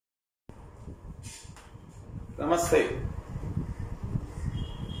Namaste.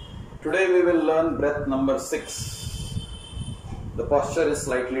 Today we will learn breath number 6. The posture is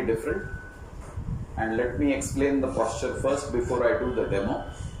slightly different, and let me explain the posture first before I do the demo.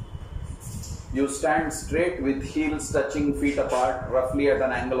 You stand straight with heels touching feet apart, roughly at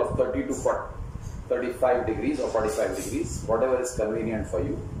an angle of 30 to 35 degrees or 45 degrees, whatever is convenient for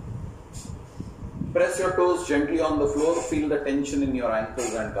you. Press your toes gently on the floor, feel the tension in your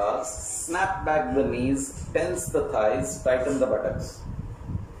ankles and calves. Snap back the knees, tense the thighs, tighten the buttocks.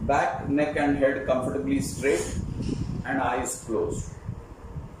 Back, neck and head comfortably straight and eyes closed.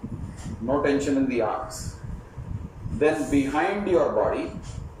 No tension in the arms. Then behind your body,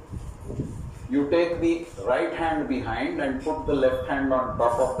 you take the right hand behind and put the left hand on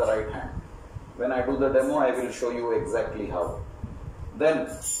top of the right hand. When I do the demo, I will show you exactly how. Then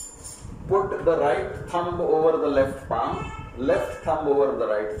put the right thumb over the left palm, left thumb over the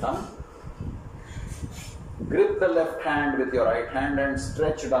right thumb. Grip the left hand with your right hand and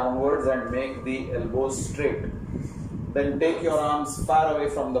stretch downwards and make the elbows straight. Then take your arms far away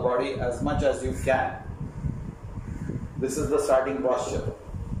from the body as much as you can. This is the starting posture.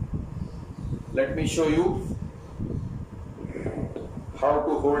 Let me show you how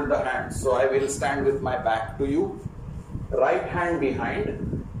to hold the hands. So I will stand with my back to you, right hand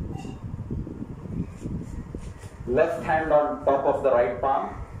behind, left hand on top of the right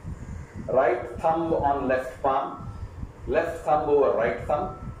palm, right thumb on left palm, left thumb over right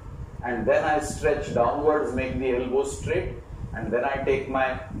thumb, and then I stretch downwards, make the elbows straight, and then I take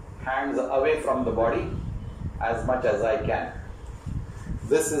my hands away from the body as much as I can.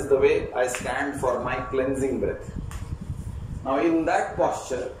 This is the way I stand for my cleansing breath. Now in that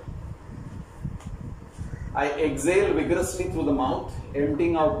posture, I exhale vigorously through the mouth,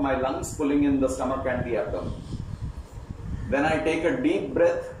 emptying out my lungs, pulling in the stomach and the abdomen. Then I take a deep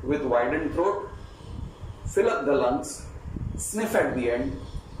breath with widened throat, fill up the lungs, sniff at the end,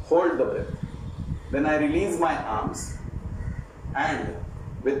 hold the breath. Then I release my arms and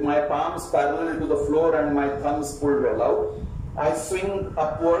with my palms parallel to the floor and my thumbs pulled well out, I swing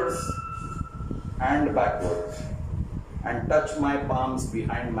upwards and backwards and touch my palms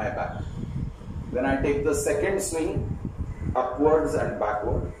behind my back. Then I take the second swing upwards and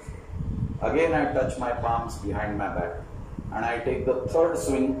backward. Again I touch my palms behind my back. And I take the third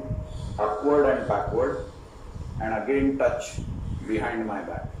swing upward and backward and again touch behind my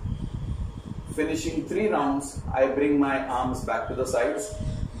back. Finishing 3 rounds, I bring my arms back to the sides.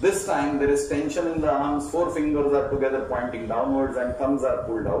 This time there is tension in the arms, 4 fingers are together pointing downwards and thumbs are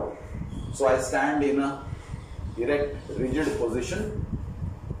pulled out. So I stand in a erect, rigid position,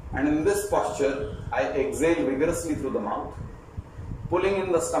 and in this posture I exhale vigorously through the mouth, pulling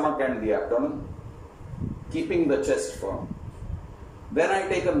in the stomach and the abdomen, keeping the chest firm. Then I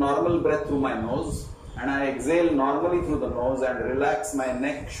take a normal breath through my nose and I exhale normally through the nose and relax my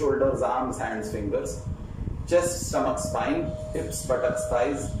neck, shoulders, arms, hands, fingers, chest, stomach, spine, hips, buttocks,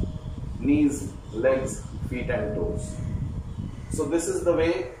 thighs, knees, legs, feet and toes. So this is the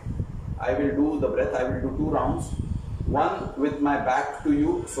way I will do the breath. I will do 2 rounds. One with my back to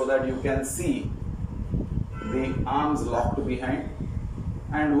you so that you can see the arms locked behind,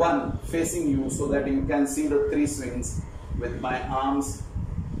 and one facing you so that you can see the 3 swings with my arms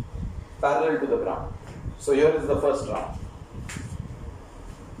parallel to the ground. So here is the first round.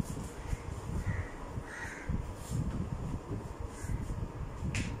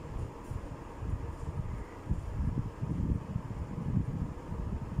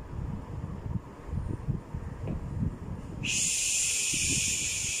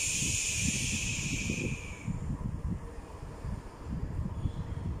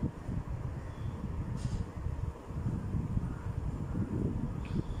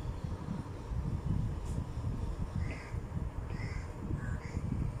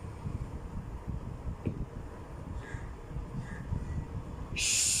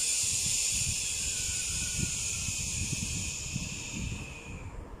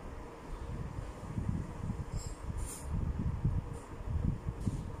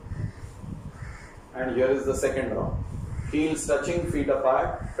 And here is the second round. Heels touching, feet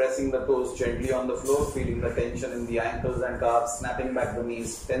apart, pressing the toes gently on the floor, feeling the tension in the ankles and calves, snapping back the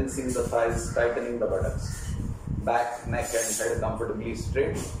knees, tensing the thighs, tightening the buttocks. Back, neck and head comfortably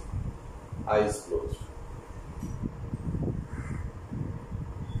straight, eyes closed.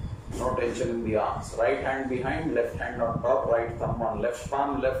 No tension in the arms. Right hand behind, left hand on top, right thumb on left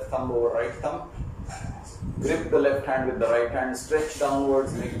palm, left thumb over right thumb. Grip the left hand with the right hand, stretch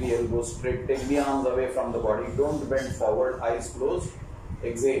downwards, make the elbows straight, take the arms away from the body, don't bend forward, eyes closed,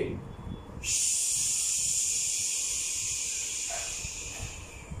 exhale.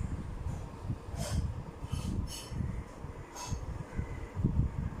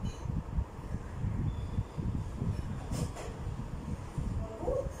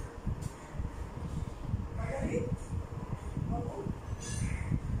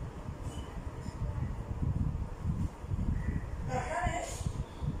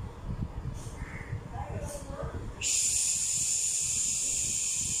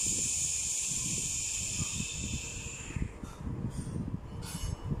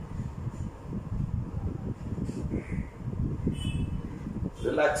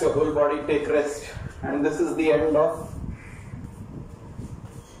 Relax your whole body, take rest. And this is the end of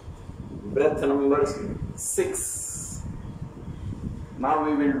breath number 6. Now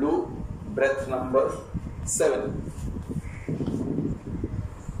we will do breath number 7.